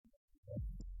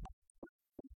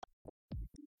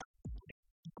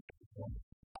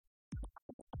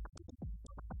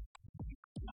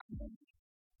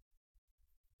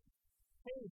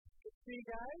see you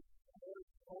guys.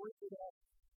 Always good to have you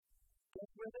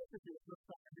with us. If you're first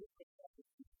time here,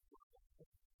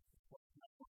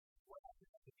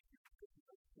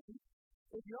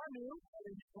 if you are new,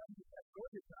 then you want to have a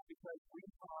good time because we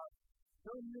are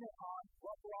filling you in on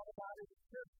what we're all about as a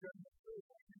church during this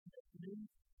new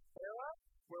era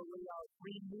where we are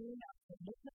renewing our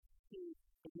commitment to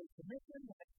the Great Commission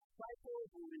and the disciples.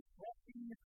 We're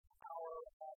reflecting our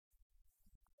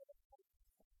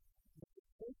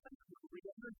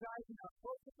re-energizing our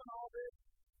focus on all this.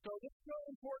 So this is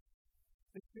really important.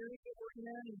 The series that we're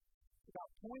in is about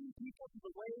pointing people to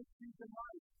the way, truth, and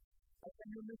life. As a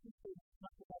new mission statement,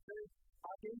 something about very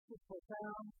audacious,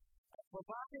 profound,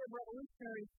 provocative,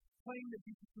 revolutionary claim that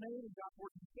Jesus made and God's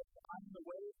word consists on the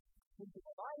way, truth,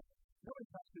 and life. Nobody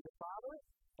comes to the Father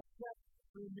except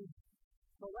through me.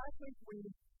 So last week we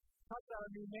talked about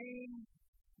our new name,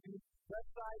 new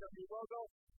website, our new logo,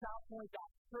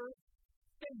 southpoint.church.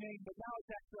 Same name, but now it's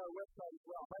actually our website as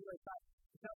well. By the way, it's not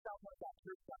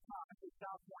southpoint.church.com. It's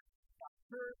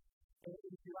southpoint.church. And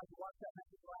if you'd like to watch that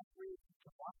message last week, you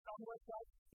can watch it on the website.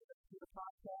 You can listen to the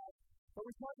podcast. But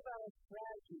we talked about a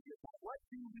strategy here. What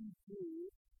do we do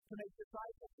to make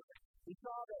disciples? We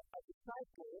saw that a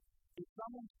disciple is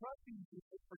someone trusting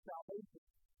Jesus for salvation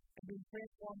and being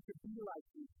transformed to be like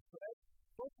Jesus. So that's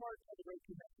both parts of the Great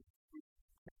Commission. We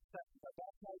start by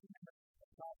baptizing and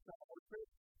God's Son of worship.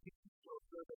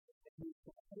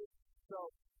 So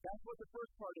that's what the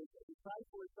first part is. A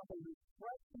disciple is somebody who's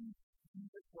trusting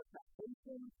Jesus for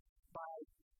salvation by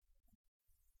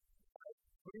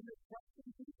putting their trust in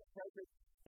Jesus.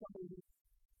 It's somebody who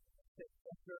takes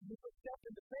their initial step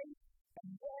into faith, and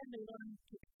then they learn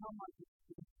to become like Jesus,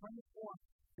 to be transformed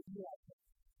to be like Him.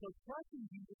 So trusting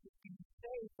Jesus is being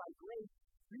saved by grace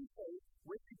through faith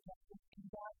with repentance and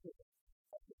baptism.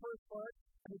 That's the first part.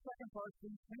 And the second part is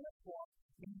being transformed,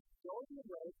 means going the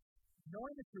way,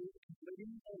 knowing the truth, and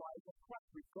living a life of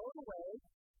Christ. We go the way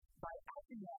by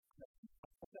acting out Christ.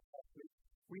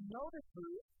 We know the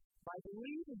truth by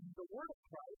believing the word of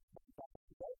Christ,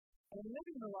 and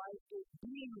living the life is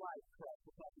being like Christ.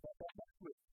 We'll talk about that next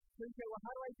week. So you say, well,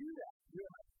 how do I do that?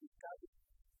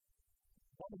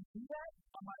 Want me to do that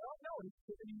on my own? No, He's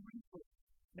given you resources.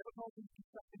 Never called you to do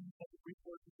something that the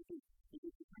resources to do. He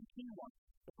gives you three key ones.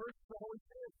 The first is the Holy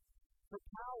Spirit. For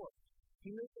power. He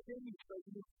lives within you, so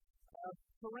you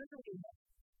surrender to Him.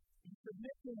 You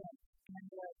submit to Him. And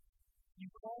you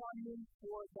call on Him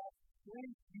for that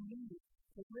strength you need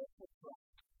to live with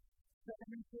Christ.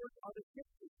 Second and fourth are the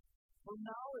scriptures for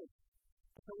knowledge.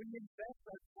 So we invest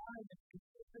our time in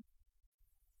consistent,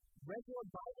 regular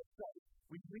Bible study.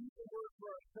 We read the Word for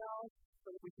ourselves so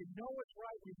that we can know what's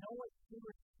right, we know what's true,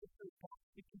 and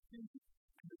we continue.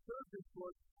 And the third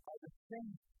resource are the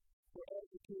saints for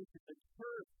edification. The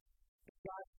church is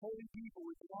God's holy people.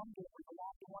 We belong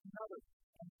to one another.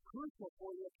 And it's crucial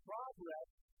for your progress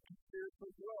and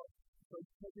spiritual growth. So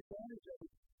you take advantage of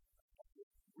it.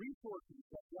 Resources,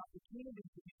 the opportunity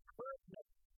to be encouragement,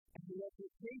 and the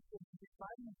education and the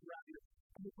assignments around you.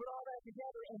 And you put all that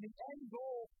together, and the end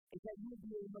goal is that you will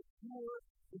be a mature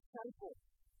disciple,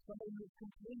 somebody who is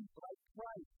complete like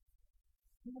Christ.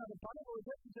 You know, the Bible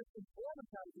doesn't just inform us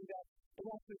how to do that, it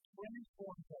also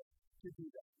transforms us to do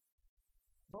that.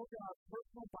 Both in our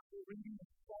personal Bible reading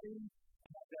and studying,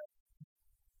 and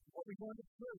what we learn at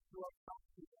church through our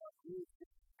practice, our groups,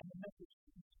 and the message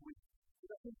each week.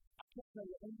 Because I can't tell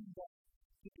you anything better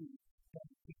to do than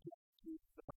to get to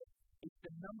the Bible. It's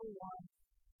the number one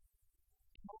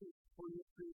tool for your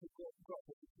spiritual growth.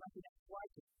 It's nothing else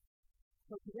like it.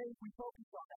 So today we focus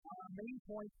on that. Our main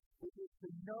point is to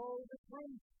know the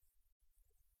truth,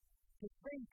 to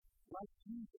think like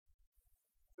Jesus,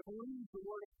 to believe the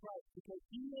Word of Christ, because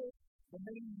He is the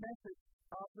main message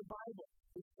of the Bible.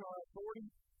 It's our authority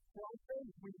for our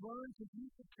faith. We learn to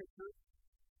use the Scripture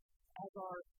as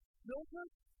our filter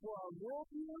for our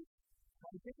worldview, how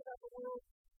we think about the world,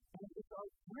 and it's our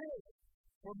grid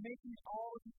for making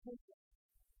all decisions.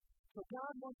 So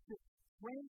God wants to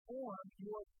transform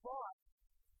your thoughts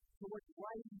to what's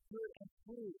right and good and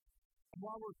true. And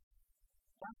while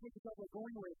last week we talked about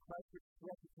going away to Christ, which is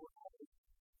directed toward others,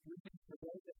 reason for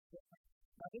those that are different.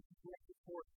 Now this is directed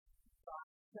toward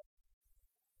thoughts.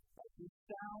 Like these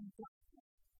sound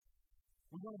doctrines.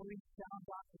 We want to believe sound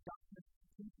doctrine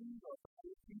teaching or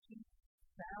teaching.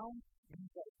 Sound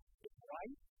means that it's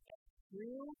right and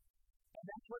true, and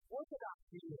that's what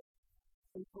orthodoxy is.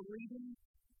 It's believing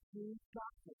true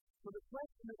doctrine. So the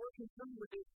question that we're concerned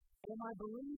with is, am I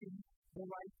believing the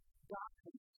right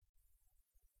doctrine?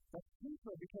 That's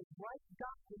crucial because right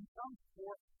doctrine comes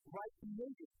for right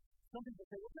behavior. Some people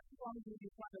say, well, just as long as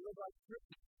you're trying to live like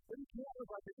Scripture, But you can't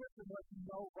live like a Christian unless you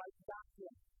know right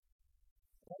doctrine.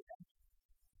 Right? And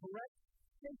correct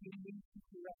thinking means to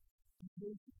correct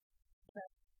behavior. Okay?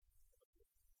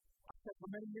 I said for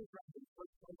many years around this,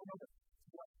 what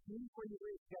came where you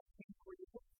live, you have to change where you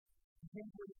think. You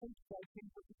change where you think, you have to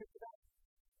change what you think about.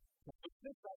 It's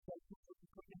this that says what you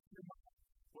put into your mind,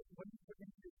 what you put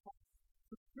into your heart.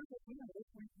 So here's what we know, we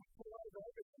put a lot of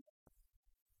everything.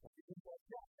 Everything like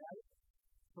that, right?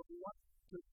 So we want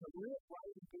to live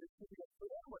right and get a certificate for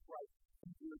them what's right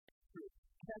and do it true.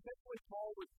 And that's what Paul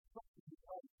was talking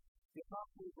about. The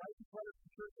apostle was writing letters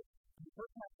to churches. And the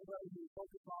first half of the letter he was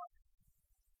focused on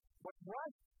what's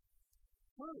right,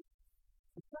 true.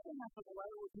 The second half of the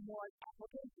letter was more like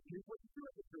application. Here's what you do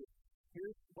with the truth.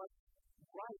 Here's what's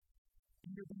right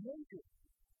in your behavior.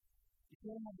 You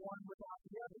can't have one without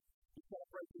the other. You can't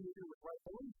have right behavior with right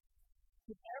belief.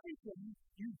 Because everything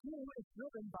you do is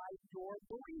driven by your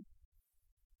belief,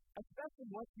 especially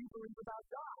what you believe about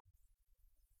God.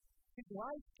 Because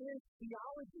life is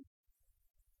theology.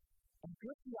 And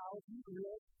good theology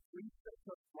leads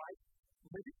to right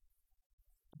living.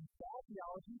 And bad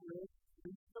theology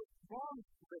leads to wrong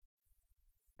living.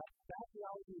 Bad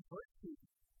theology is virtue.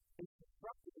 It's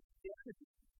destructive. It's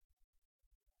damaging.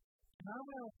 Not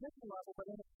only on a personal level, but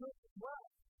in a church as well.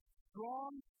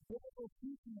 Strong biblical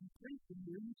teaching and preaching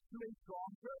leads to a strong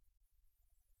church.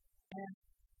 And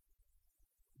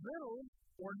little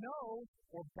or no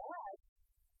or bad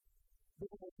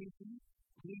biblical teaching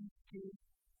leads to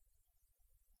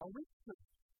a weak church.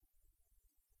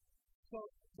 So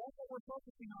that's what we're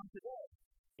focusing on today.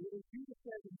 It is Jesus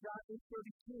says in John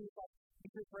 8:32, but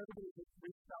because for everybody that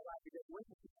reads out loud to get with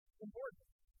us, it's important.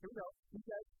 Here we go. He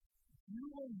says, you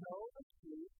will know the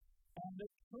truth, and the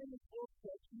truth will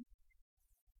set you free.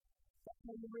 That's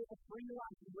how you live a free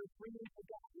life. You live freely for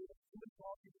God. You live freely for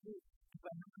all you do.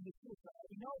 By knowing the truth. So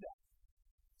we know that.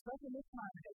 Especially in this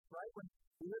time and age, right? When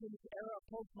we live in this era of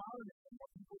postmodernism,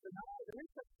 where people deny there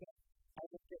is such thing as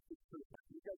a objective truth.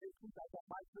 You got your truth, I got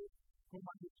my truth. Who am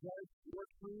I to judge your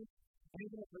truth? And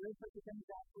even if there is such a thing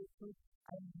as absolute truth,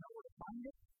 I don't even know where to find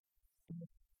it. In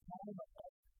this time of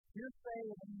hearsay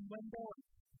and innuendo and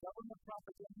government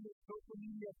propaganda, social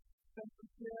media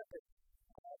censorship, and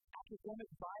academic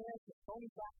bias, and phony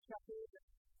fact checkers, and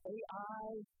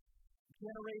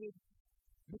AI-generated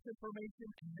misinformation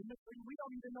and mimicry, we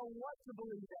don't even know what to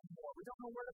believe anymore. We don't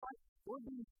know where to find. We're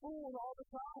being fooled all the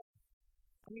time.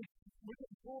 I mean, we're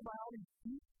getting fooled by all these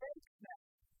deep fakes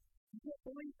now. You can't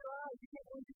believe your eyes. You can't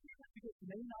believe your ears because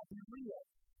it may not be real.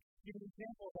 Give an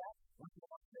example of that. Once you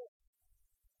watch this.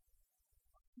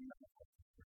 You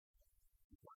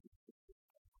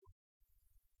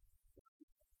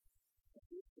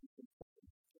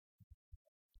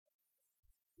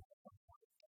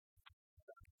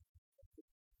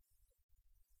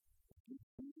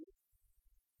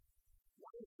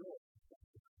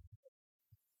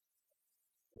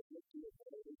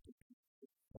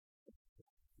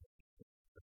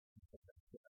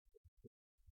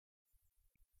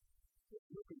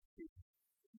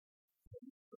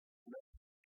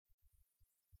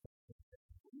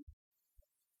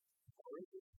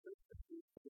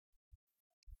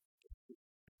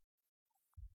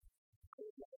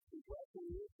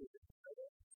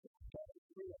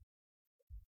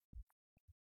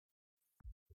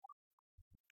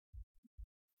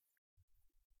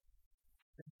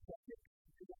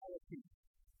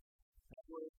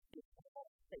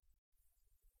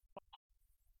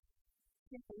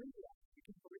can't believe that. You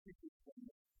can't believe it.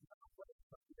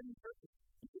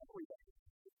 You can't believe that.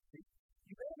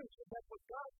 You better make sure that's what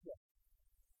God said.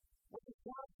 What does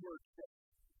God's word say?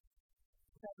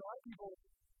 Because a lot of people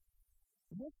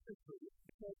miss the truth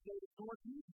because they ignore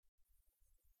Jesus.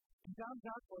 In John's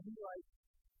Gospel, he writes,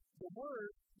 the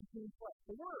word became flesh.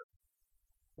 The word.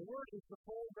 The word is the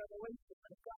full revelation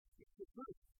of God. It's the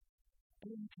truth.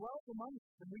 And he dwelt among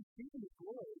us, and we've seen his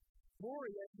glory.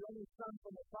 Glory as the only Son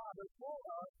from the Father, full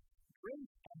of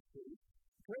grace and truth.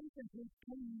 Grace and truth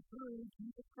came through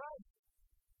Jesus Christ.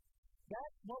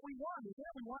 That's what we want, isn't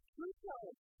it? We want truth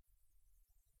telling.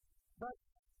 But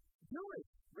do it,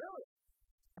 really.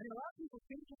 I mean, a lot of people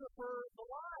seem to prefer the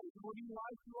lies, and we're being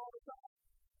lied to all the time.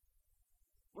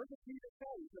 What does Jesus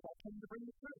say? He says, I came to bring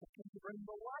the truth. I came to bring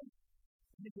the light.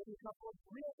 Let me give you a couple of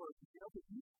real verses. You know, because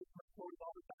you quote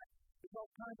all the time. There's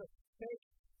all kinds of fake,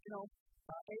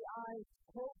 AI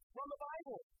quotes from the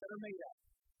Bible that are made up.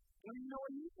 You don't even know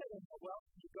what he said in there. Well,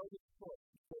 you go to the source.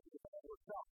 You go to the Bible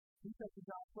itself. He says in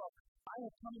John 12, I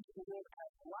have come into the world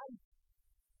as light.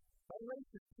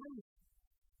 Revelation, truth.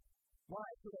 Why?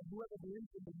 So that whoever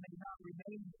believes in him may not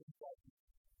remain in darkness.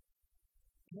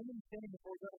 And then he's saying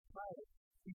before he goes to Pilate,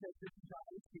 He says, this is how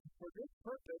it is. For this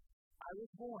purpose I was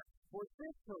born. For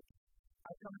this purpose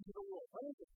I come into the world. What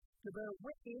is it? To bear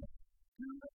witness to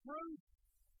the truth.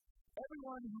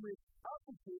 Everyone who is of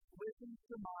the truth listens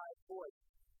to my voice.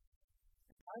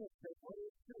 I have said, what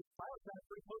is truth? I was trying to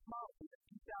pretty close model even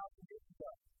 2,000 years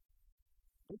ago.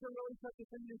 Is there really such a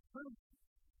thing as truth?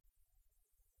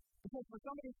 Because for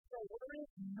somebody to say, well, there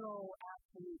is no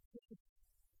absolute truth,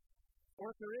 or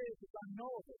if there is, it's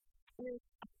unknowable, is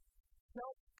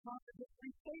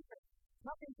self-contradictory statement.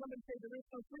 How can somebody say there is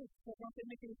no truth, but don't they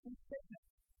make it a true statement?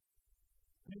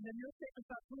 And then your statement's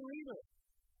not true either.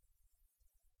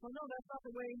 So no, that's not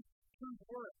the way truth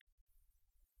works.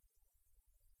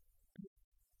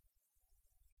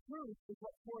 Truth is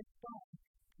what corresponds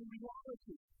to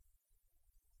reality.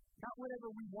 Not whatever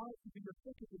we want it to be or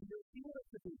think it to be or feel it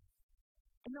to be.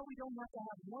 And no, we don't have to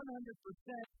have 100%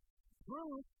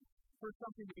 proof for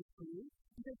something to be true,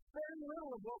 because very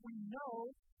little of what we know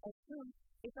as truth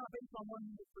is not based on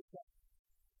 100%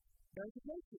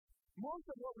 verification. Most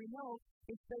of what we know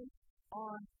is based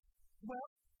on, well,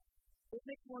 it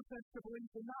makes more sense to believe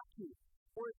than not to,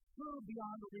 or it's true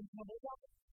beyond a reasonable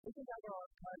doubt. Isn't that our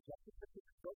justice system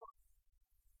is built on?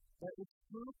 That it's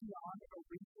true beyond a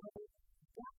reasonable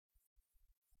doubt.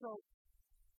 So,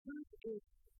 truth is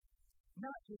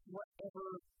not just whatever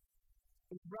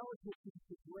is relative to the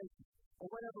situation, or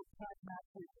whatever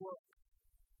pragmatically works.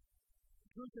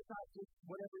 Truth is not just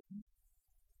whatever you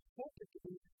hope it to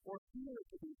be, or feel it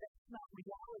to be. That's not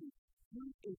reality.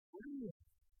 Truth is real.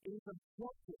 It is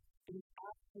objective. It is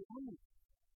absolute.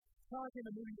 It's not like in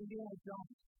the movie Indiana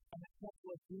Jones and the Temple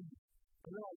of Doom. I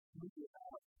realize the movie is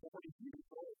out 40 years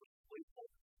old, which is playful.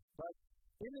 But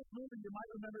in this movie, you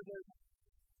might remember there's a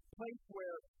place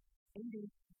where Indy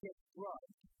gets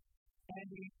drugged. And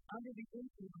he's under the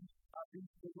influence of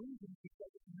these delusions. He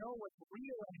doesn't know what's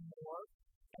real anymore.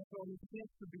 And so he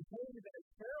begins to behave in a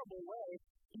terrible way,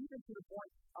 even to the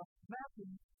point of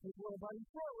smacking his little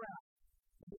buddy's throat around.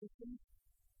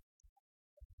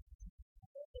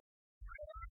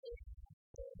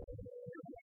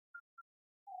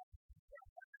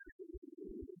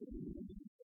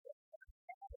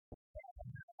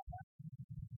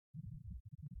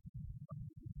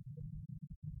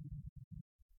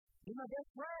 You're my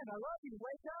best friend. I love you.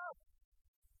 Wake up.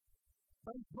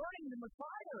 But he's burning in the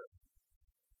fire.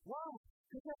 Wow.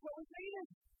 Because that's what was needed.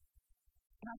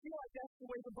 And I feel like that's the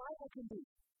way the Bible can be.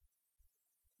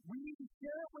 We need to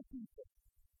share it with people.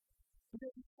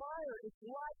 Because it's fire, it's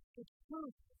light, it's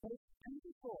truth, but it's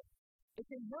painful. It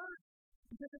can hurt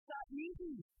because it's not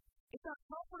easy. It's not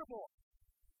comfortable.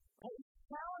 It's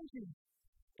challenging.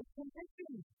 It's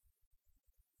convicting.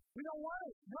 We don't want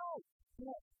it. No.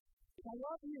 Yes. I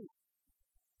love you.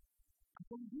 I'm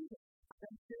going to do this. I'm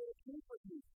going to share the truth with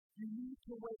you. You need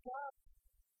to wake up.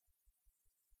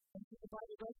 And so the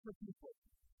Bible does for people.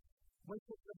 Wake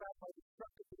up about by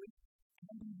destructive beliefs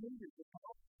can be hindered.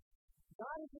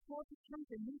 God is the source of truth,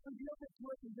 and He reveals it to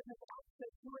us and gives us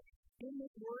access to it in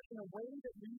His Word in a way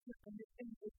that we can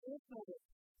understand. It is noticed.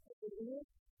 It is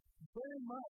very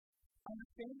much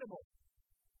understandable.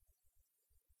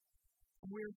 And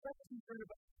we're especially concerned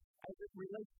about as it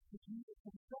relates to Jesus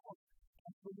Himself.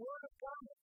 And the Word of God,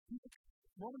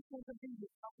 Romans 10:17,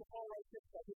 Apostle Paul writes this,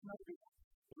 that is another big one.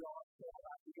 We all say,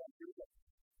 we got to do this.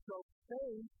 So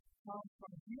faith comes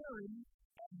from hearing,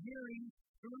 and hearing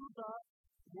through the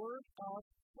Word of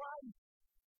Christ.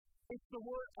 It's the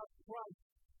Word of Christ.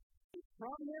 It's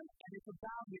from Him, and it's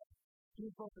about Him. He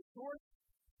is both the source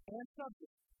and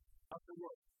subject of the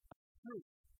Word. Truth.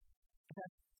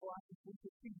 That's Colossians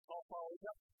 3:16. Paul follows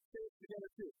up. Say it together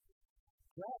too.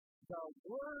 Let the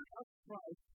Word of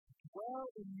Christ dwell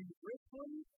in you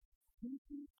richly,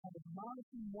 teaching and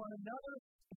admonishing one another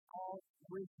in all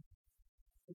wisdom.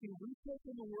 You see, we take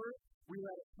in the Word, we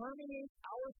let it permeate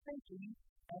our thinking,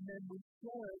 and then we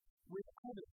share it with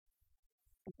others.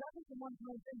 It's not just a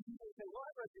one-time thing. People say, well,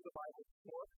 I've read through the Bible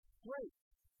before. Great.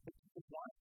 It's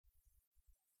what?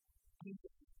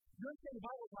 You're saying the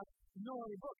Bible is like no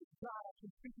other book. It's God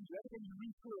actually speaking to you. Everything you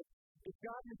read through it, it's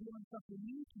God revealing something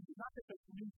new to you. Not that there's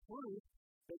new truth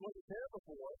that wasn't there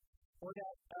before, or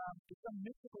that it's some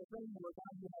mystical thing where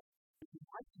God has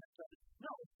enlightenment of it.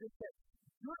 No, it's just that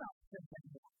you're not the same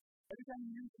anymore. Every time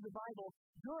you read the Bible,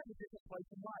 you're in a different place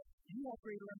in life. You have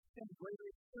greater understanding, greater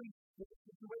experience with the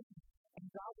situation, and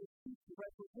God will speak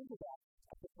directly into that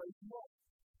at the place you are.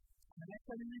 And the next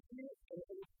time you read it,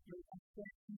 you'll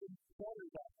understand even better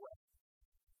that way.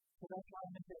 So that's why I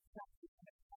make that practice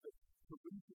and habit to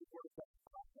read through the Word of God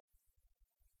process.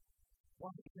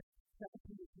 1 Corinthians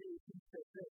 17:3 says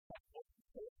this.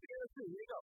 Say it together too. Here you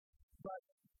go. But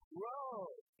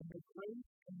grow in the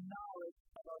grace and knowledge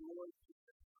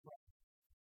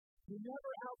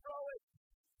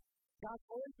God's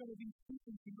always going to be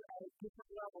speaking to you at a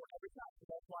different level every time. So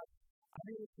that's why I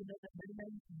made a commitment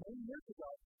many years ago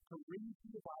to read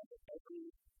through the Bible every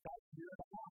about year and a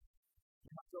half.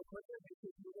 You might go quicker, it may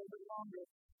take you a little bit longer,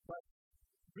 but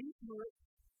read through it,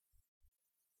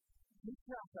 keep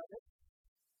track of it,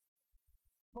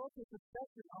 focus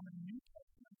especially on the New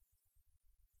Testament,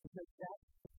 because that's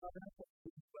the covenant that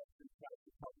Jesus Christ is telling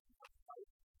us about.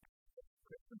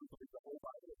 Christians who believe the whole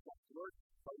Bible is God's Word,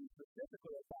 but we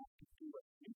specifically are back to do what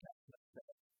the New Testament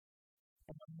says.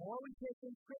 And the more we take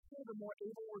in Scripture, the more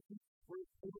able we're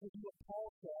able to do what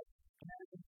Paul said, and that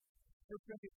is in 1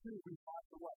 Corinthians 2, we find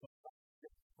the what? The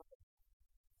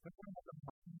we're going to have the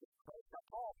mind of Christ. Now,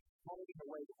 Paul it in a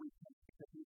way that we can,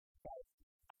 because he's got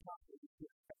a constantly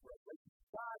here separation from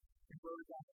God, and wrote it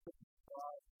down for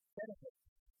our benefit.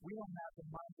 We don't have the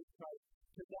mind of Christ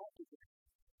to that degree.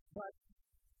 But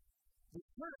the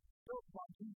church built upon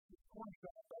Jesus'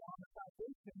 cornerstone, but on the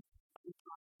foundation is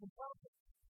Christ himself.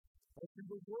 It's in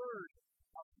the Word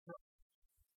of Christ.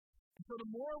 And so the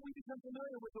more we become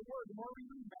familiar with the Word, the more we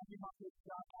read Matthew, Mark, Luke,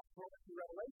 John, Acts, Romans, and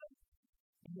Revelation,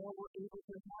 the more we're able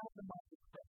to have the mind of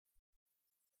Christ.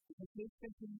 Because his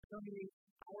thinking permeates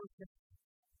our thinking,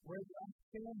 where we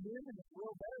understand him and his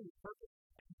will better, his purpose,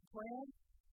 and his plan,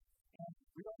 and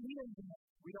we don't need anything else.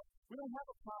 We don't have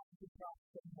a prophecy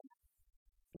process anymore.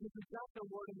 Because we've got the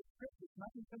Word in the Scriptures,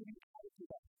 nothing's going to be added to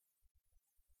that.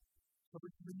 So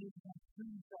we need to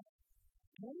choose that.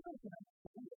 And anybody can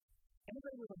understand it.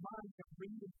 Anybody with a mind can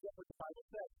read and get what the Bible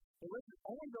says. But listen,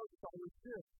 only those with the Holy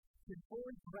Spirit can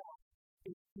fully grasp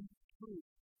its truth.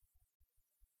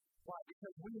 Why?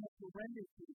 Because we have surrendered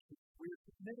to the truth. We are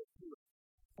submitted to it.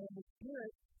 And the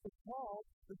Spirit is called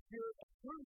the Spirit of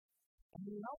truth. And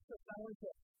he helps us not only to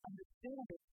understand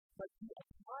it, but to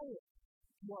apply it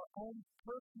to our own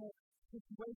personal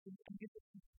situations and gives us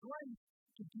the strength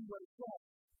to do what it says.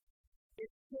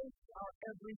 It shapes our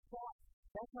every thought.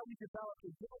 That's how we develop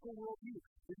a biblical worldview.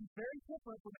 This is very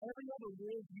different from every other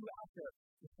worldview out there.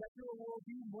 The secular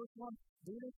worldview, Muslim,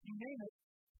 Buddhist, you name it.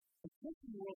 The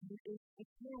Christian worldview is the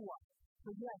true one. So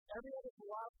yes, every other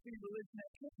philosophy, religion,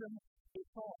 and system is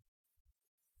false.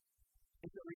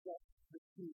 If it rejects the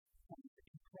truth and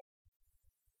the Christ.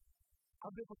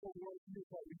 Our biblical worldview is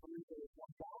that we believe there is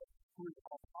one God who is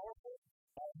all-powerful,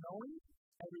 all-knowing,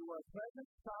 everywhere present,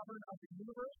 sovereign of the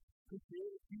universe, who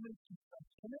created humans to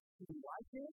sustain it, to be like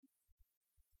him.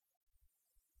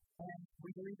 And we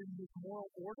believe in his moral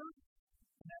order,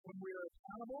 and that when we are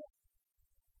accountable,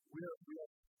 we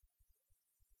are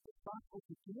responsible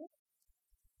to do it,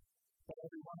 that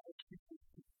every one of us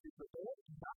is prepared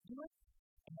to not do it,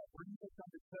 and that brings us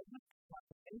under judgment and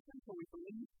condemnation. So we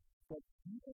believe that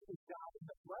Jesus is God in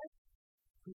the flesh,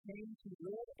 who came to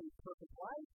live a perfect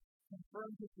life,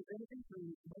 confirmed his divinity through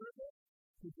his miracles,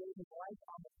 who gave his life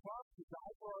on the cross to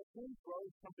die for our sins,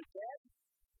 rose from the dead,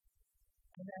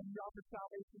 and then he offers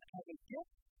salvation as a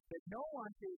gift that no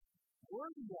one is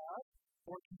worthy of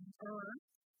or can earn.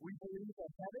 We believe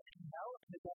that heaven and hell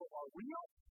and the devil are real,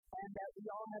 and that we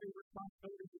all have a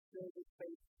responsibility to share this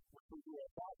faith with the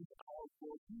world. That is our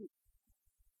worldview.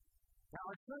 Now,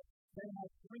 our church then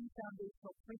has three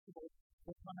foundational principles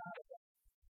that come out of that.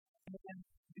 And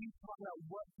these talk about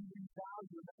what do we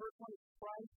value. And the first one is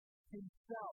Christ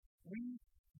himself. We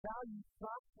value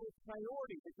gospel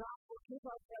priority. The gospel is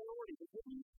our priority. The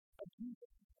giving of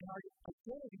Jesus. And our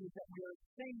identity is that we are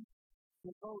saints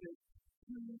devoted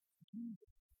to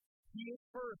Jesus. He is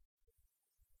first.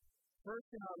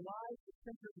 First in our lives, the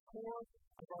center, the core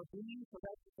of our being. So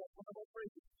that's one of our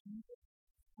phrases. Jesus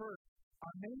first.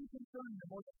 Our main concern,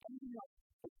 more than anything else,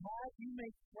 is how you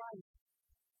make Christ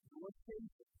your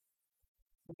Savior.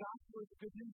 The gospel is the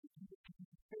good news that Jesus can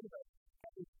save us.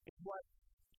 It's what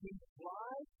changes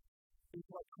lives, it's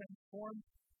what transforms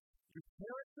your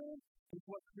character, it's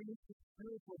what creates a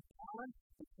spiritual bond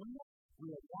between us. We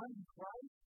are one in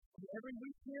Christ. And every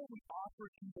week here, we offer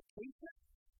invitation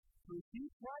to receive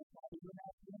Christ. I'll be doing that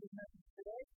at the end of the message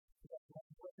today. That's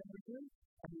what we do.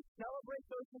 And we celebrate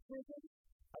those decisions.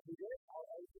 As we did, all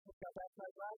people got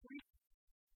baptized last week.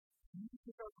 Jesus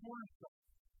is our cornerstone.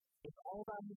 It's all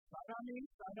about him. It's not about me.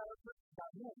 It's not about our church. It's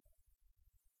about him.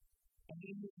 And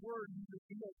in his word, he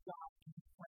reveals God and his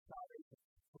plan of salvation.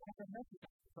 So that's our message.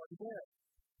 It's already there.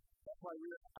 That's why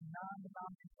we're a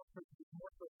non-denominational church. It's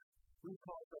more so we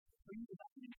call it a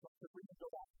pre-denominational church. We can go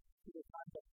back to the time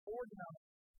that before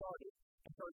denominations started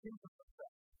and started thinking of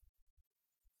themselves.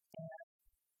 And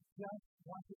just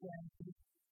once again, it's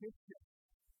Christian.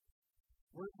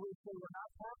 We're not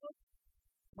Catholic,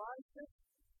 Protestant,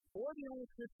 or the only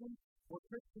Christians, we're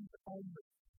Christians only.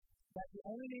 That's the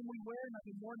only name we wear,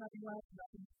 nothing more, nothing less,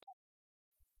 nothing less.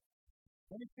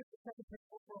 Let me skip the second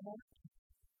principle for a moment.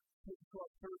 Take it to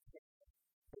our third principle.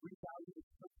 That we value the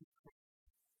church of Christ.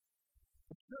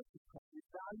 The church of Christ. We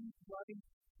value loving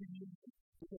community.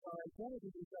 Because our identity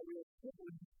is that we are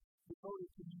siblings devoted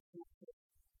to mutual faith.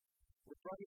 We're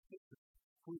brothers and sisters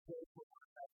who care for one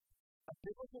another. A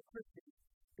biblical Christian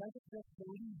doesn't just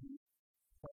believe,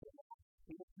 but belong.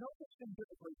 There's no such thing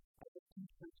biblically as a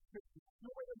two-church Christian. There's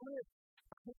no way to live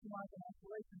a Christianized in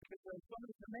isolation because there is so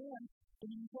many commands in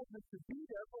the New Testament to be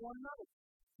there for one another.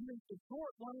 Even to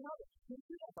exhort one another. You can't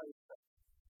do that by yourself.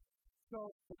 So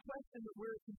the question that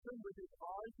we're concerned with is,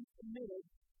 are you committed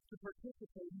to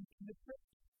participating in the church?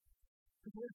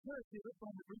 Because we're a church, the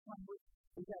original Greek language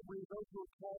is that we're those who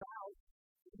are called out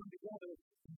to come together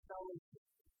in fellowship,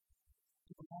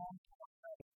 to belong to one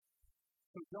another.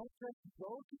 So don't just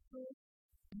go to church,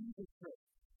 be the church.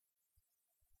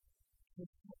 The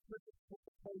church is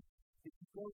the place that you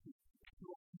go to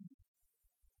a community.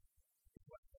 It's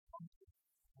what the function is.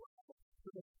 So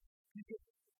that you get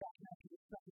back now to the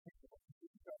second principle.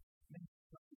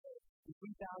 We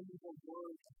value the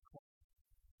word of Christ.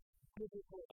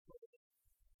 Biblical authority.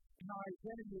 And our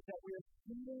identity is that we are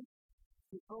students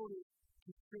devoted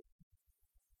to Scripture.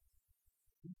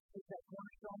 It's that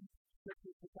cornerstone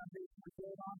Scripture is the foundation we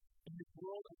build on in this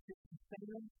world of Christian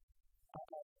Satan,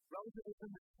 relativism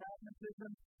and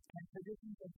pragmatism, and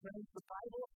traditions and trends. The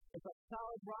Bible is a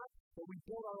solid rock that we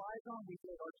build our lives on, we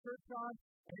build our church on,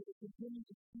 and it will continue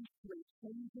to speak to a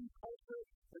changing culture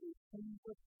that is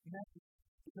changeless message.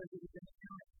 Because it is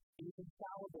inerrant, it is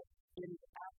infallible, it is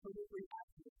absolutely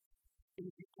accurate. It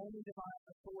is the only divine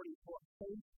authority for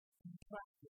faith and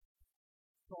practice.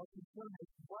 So our concern is,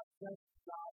 what does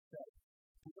God say?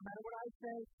 Doesn't matter what I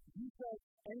say, you say,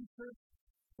 any church,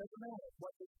 doesn't matter.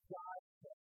 What does God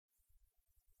say?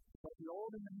 But the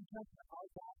Old and the New Testament are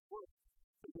God's word.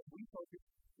 Because we focus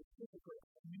specifically on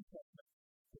the New Testament.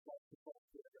 Because the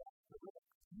focus is on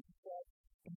Jesus said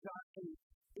in John 8,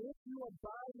 if you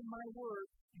abide in my word,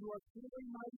 you are truly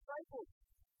my disciples.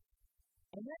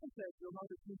 And then it says, you'll know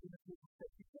the truth and the truth will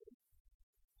set you free.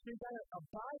 So you've got to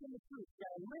abide in the truth. You've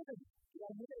got to live in it. You've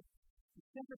got to live the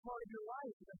center part of your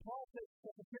life. And Paul says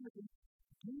to Timothy,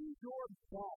 do your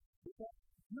best.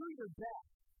 Do your best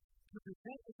to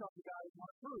present yourself to God as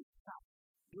one approved. Now,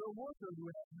 you're a worker who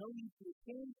has no need to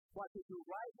assume what to do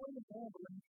rightly and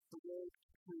handling the word of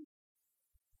truth.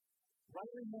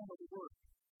 Rightly handle the word.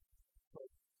 So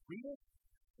read it,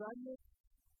 study it,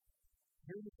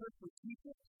 hear the church will teach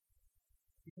it,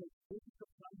 because this is the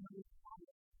primary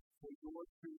problem for your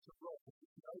spiritual growth.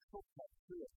 There's no shortcut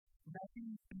to it. Nothing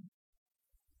is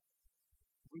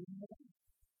reading it up,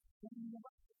 studying it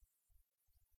up.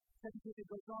 Second Timothy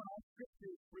goes on, all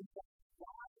scripture is breathed out of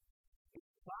God.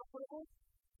 It's profitable,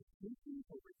 it's teaching,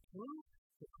 for reproof,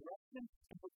 for correction,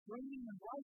 and for training in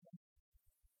righteousness.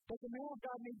 That the man of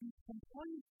God may be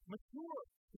complete, mature.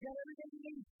 You got everything you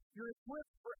need. You're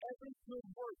equipped for every good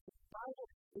work. The Bible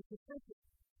is sufficient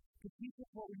to teach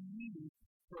us what we need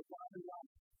for a godly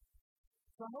life.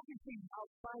 So I hope you've seen how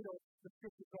vital the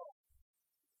scriptures are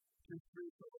to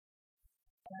spiritual.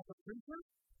 And as a preacher,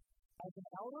 as an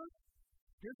elder,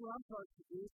 here's what I'm supposed to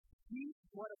do. Teach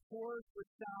what accords with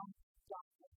sound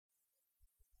doctrine.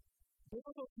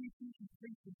 Biblical teaching and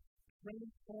preaching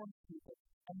transforms people.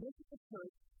 And this is a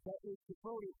church that is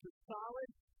devoted to solid,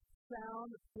 sound,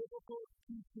 biblical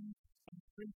teaching and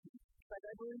preaching. In fact,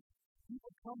 I believe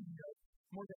people come here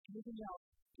more than anything else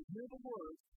to hear the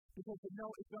word because they know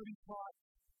it's going to be taught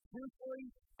truthfully,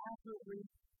 accurately,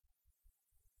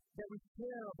 that we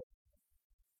care about.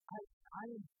 I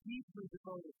am deeply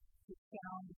devoted to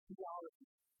sound theology.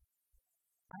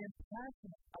 I am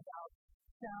passionate about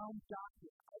sound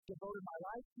doctrine. I've devoted my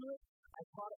life to it.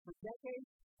 I've taught it for decades.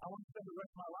 I want to spend the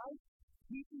rest of my life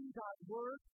teaching God's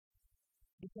word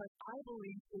because I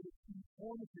believe it is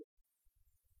informative.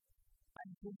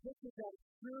 I'm convicted that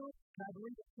it's true, and I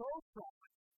believe it so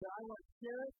strongly that I want to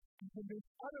share it and convince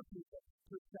other people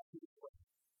to accept it as well.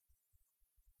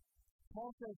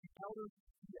 Paul says the elders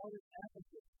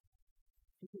Ephesus,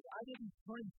 because I didn't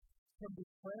shrink from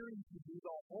declaring to you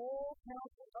the whole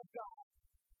counsel of God.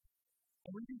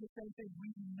 And we do the same thing. We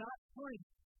do not shrink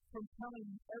from telling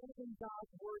you everything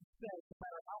God's word says, no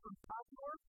matter how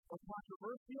unpopular or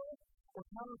controversial or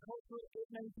countercultural it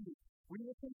may be. We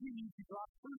will continue to drop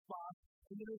truth bombs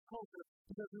into this culture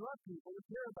because we love people who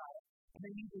care about it and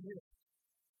they need to hear it.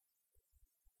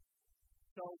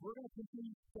 So we're going to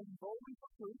continue to stand boldly for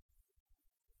truth,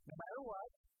 no matter what,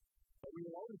 but we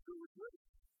will always do with truth.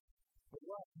 But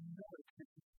what? No, it's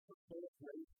for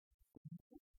faith.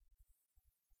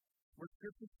 We're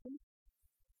scripture speak.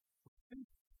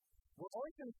 We're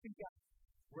always going to speak out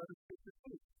where the scripture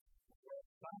speaks.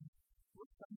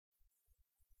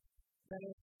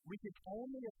 we can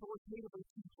only authoritatively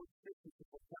teach what Scripture is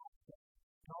what God says.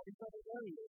 In all these other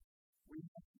areas, we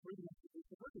have to really introduce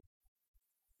the verbiage.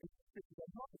 It's Scripture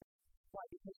doesn't talk about it. Why?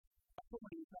 Because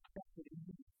authority is not vested in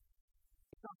you.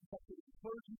 It's not vested in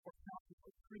clergy or council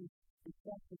or priest. It's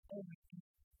vested only in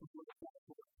the Word of God.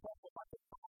 So we're thankful by the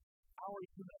fact our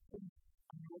human opinion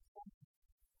on your function.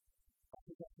 That's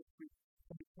what that's the priest.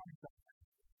 And we find that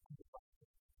on the Bible.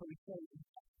 So we say in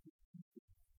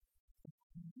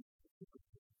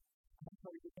I'm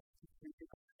sorry, we get to say it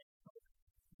on the next part.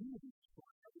 Unity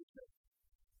story, I would say,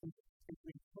 is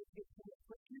we put it to a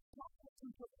quick talk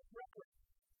into a record.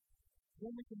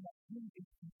 Then we can have unity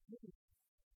in unity.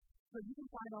 So you can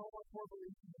find all of our core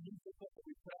beliefs in the new book that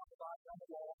we put on the bottom, on the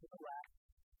wall, in the rack.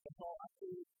 It's all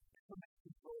updated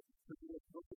information for you to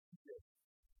look at this.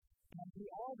 And we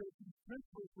all these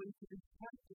principles lead to these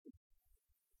practices.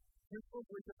 Principles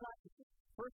lead to practices.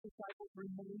 First, disciples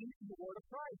remain in the Word of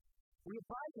Christ. We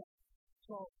abide in it.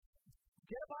 So,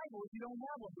 get a Bible if you don't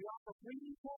have one. We offer free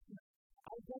New Testament.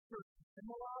 I get your in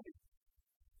the lobby.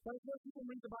 But of course, you can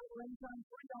read the Bible anytime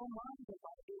free online. Go to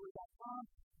BibleGator.com.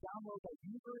 Download the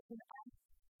YouVersion app.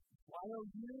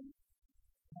 YOU.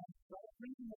 And start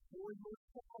reading it for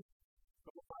yourself.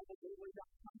 Go to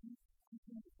BibleGator.com.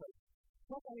 Continue to pray.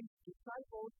 Secondly,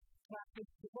 disciples practice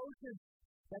devotion.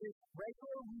 That is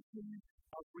regular routine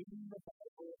of reading the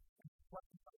Bible and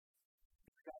practicing.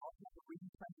 We've got all kinds of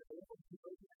reading plans available to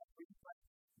those who have reading plans.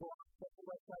 Go on our special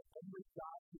website,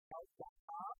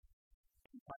 henryjohnhouse.com. You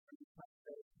can find reading plans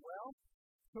there as well.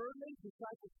 Thirdly,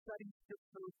 disciples study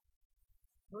Scripture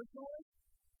personally.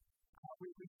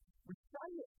 We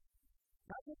study it.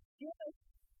 Not just give it,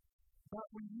 but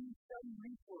we use study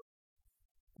resources.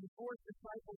 And the fourth,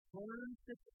 disciples learn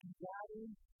Scripture and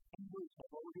gathering and wisdom.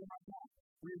 What we're doing right now.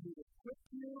 We're here to equip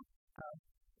you.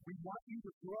 We want you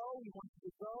to grow. We want you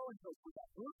to grow. And so we've got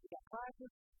groups, we've got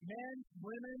classes, men,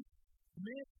 women,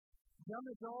 myths, young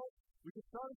adults. We can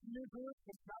start with some new groups.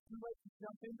 It's not too late to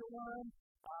jump into one.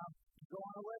 Go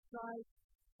on our website,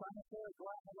 sign up there, go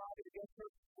out in the lobby to get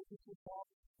church. We'll get you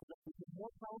involved. We get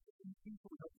more counsel from people.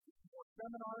 We hope to get more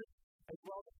seminars as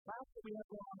well. The class that we have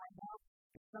going on right now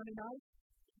is Sunday night.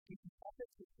 It's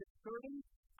ethics at 6:30.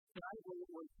 Tonight we're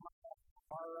talking about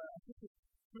our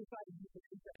suicide and youth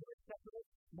abuse that are acceptable.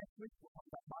 Next week we'll talk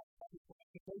about body studies for the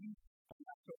babies and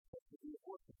that's supposed to be a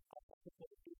work of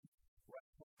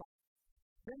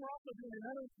Then we're also doing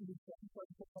another student session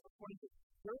starting September 26th.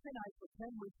 Thursday night for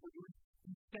 10 weeks we're doing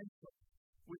essential,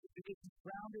 which is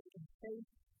grounded in faith,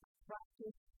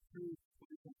 practice,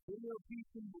 we'll do some video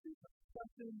teaching, we'll do some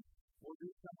discussion, we'll do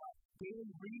some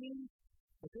daily reading.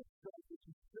 But this study, which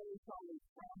is very solid,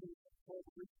 grounded in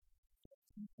 12 weeks,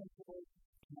 key principles,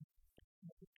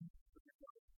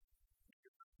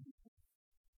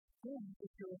 then,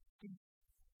 if you're a student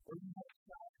or you have a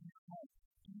child in your home,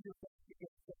 do your best to get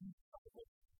them started.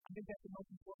 I think that's the most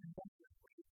important investment for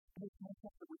you. And it's not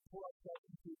something we pour ourselves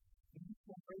into the new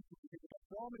formation because we've got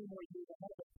so many more years ahead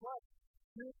of us. Plus,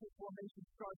 spiritual formation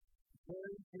starts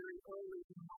very, very early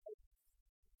in life.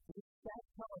 So it's that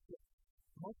fellowship.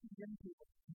 Most of the young people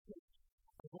in church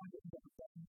are going to end up with that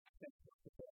essential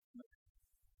for their community.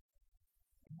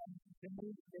 And they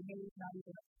may not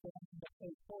even understand that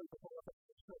they fully before the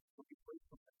church will be free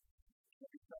from them. So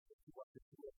we start to see what this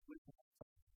is with them.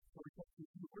 So we talk to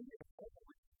you really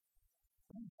effectively.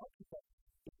 And we talk to them.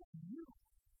 It's you.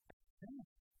 Them.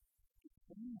 It's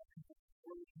them that can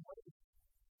really motivate you.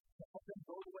 To help them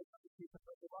go away from the truth of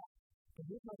their life. And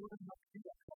here's how we're going to help you do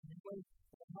that. So in ways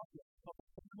that help you. So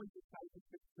we decide to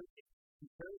fix this.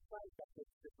 We're very excited about this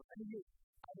for many years.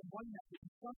 I have one message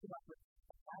and something about this.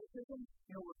 Baptism,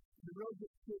 we really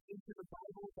get kids into the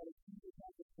Bible, but it's usually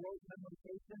kind of closed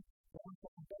memorization. But when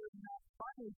something better than that,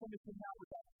 finally somebody came out with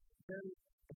that very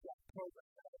exact program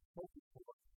that I was hoping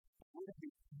for. We're going to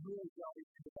be really delving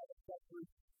into that, especially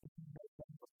if you make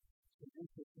them look so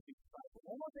interesting in the Bible.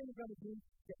 One more thing we're going to do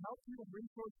to help you and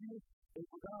resource you is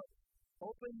we're going to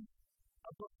open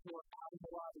a bookstore out in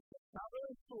the lobby. It's not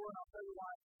really a store, and I'll tell you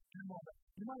why in a moment.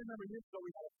 You might remember years ago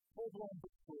we had a full-blown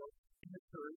bookstore in the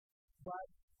church, but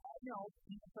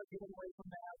you can start getting away from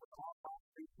that with online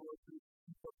resources,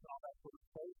 books, and all that sort of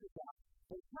stuff.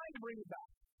 So it's time to bring it back.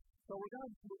 So we're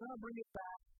going to bring it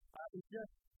back. It's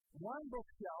just one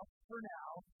bookshelf for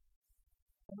now.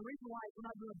 And the reason why we're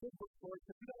not doing a big bookstore is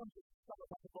because we don't want to just sell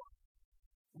about the book.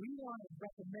 We want to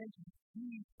recommend you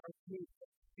these are good.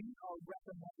 These are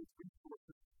recommended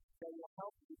resources that will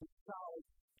help you to solve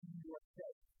in your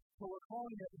faith. So we're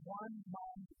calling it One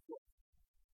Mind Book.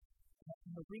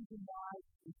 And the reason why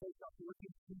is based off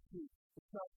Philippians 2:2.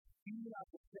 Because you have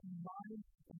the same mind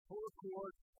and full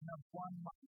accord and have one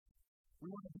mind. We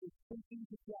want to be thinking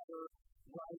together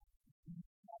like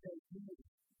as a unity.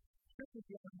 Scripture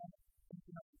the other night,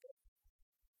 thinking of the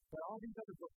but all these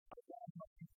other books are down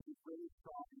much to be really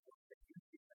strong in books that you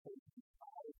see the whole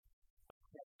entire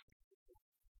text.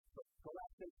 So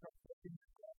let's say something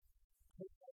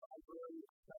take that library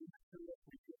and study material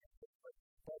for you.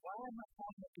 But why am I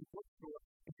calling it a bookstore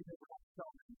if you never have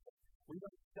sell anything? We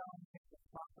don't sell anything that's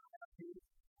proper attitude.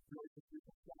 Really, just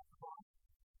use a flat cost.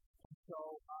 And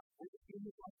so we're just doing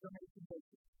this on donation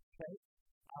basis. Okay?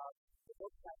 The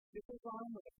book has stickers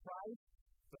on with a price,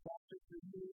 but that's just for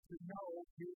you to know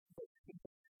here's the book.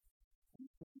 You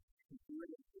can do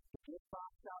it in the gift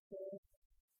box out there.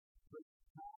 But you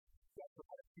have to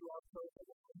have a QR code that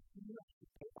will link to you. You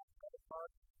can pay by credit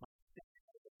card. My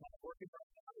statement is kind of working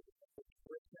right now. It's a big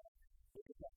person. Look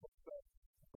at that book. But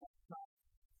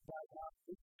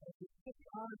it's just the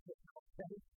honest with you,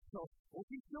 okay? So we'll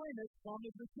keep doing this as long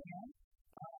as we can.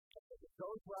 If it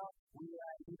goes well, we will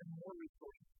add even more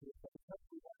resources to it. But because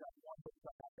we have that one book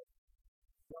that happens,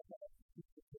 we'll have to keep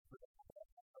the book for them.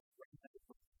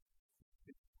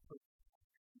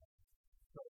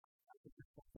 So I think this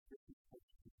book is really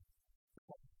important. The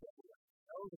book is that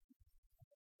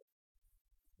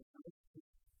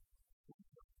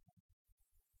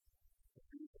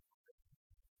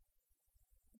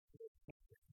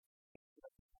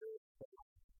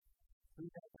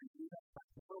we know that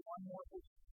one more is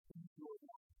your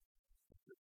one.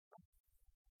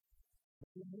 If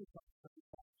you need something, you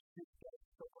can get it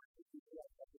so much that you can get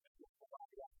it to the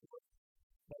body afterwards.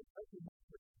 So as you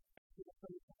mentioned, to the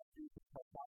place that you can cut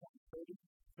down from 30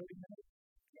 minutes,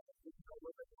 and if you go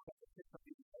with it, you'll have to pick up the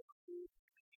overview,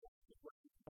 and you have to work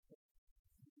with something.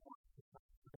 You want to cut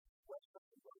the website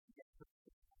and go to get to the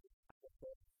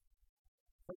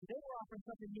But today we're offering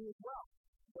something new as well.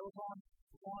 It was on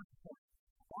Launch Point.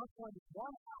 Launch Point is 1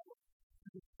 hour to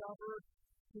discover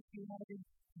Christianity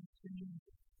and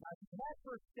community. Now, if you have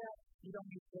first step, you don't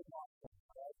need to go Launch Point,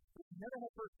 right? If you never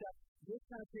have first step, this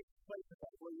kind of takes place in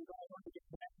that where you're going to learn to get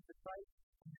connected to Christ.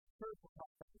 And then first, we'll talk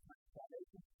about the Christian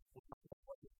salvation. We'll talk about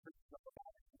what this Christian is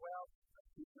about as well.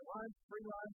 Free lunch, free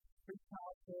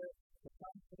childcare. The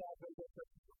funds for that, those are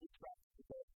certain for each class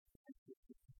today.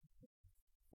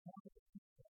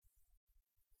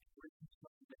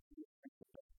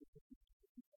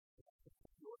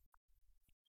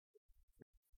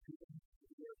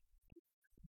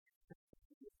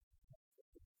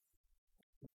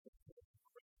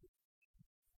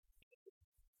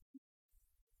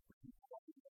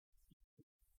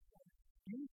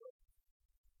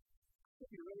 If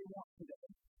you really want today,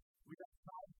 we got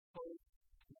time to close.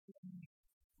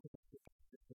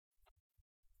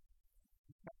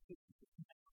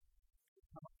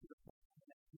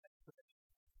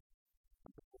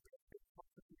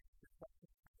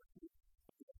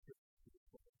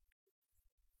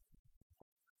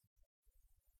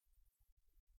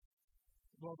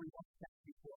 Lord, we want to thank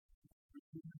you for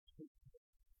redeeming us.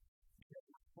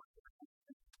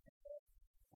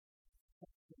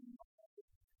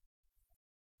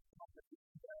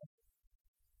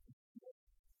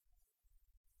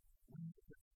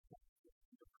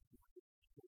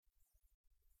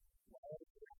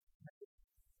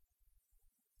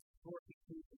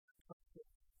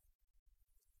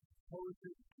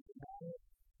 Moses,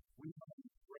 we want to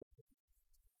embrace it.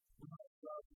 We want to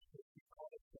love the church. We call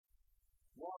it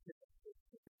walk in the church.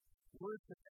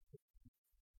 Worship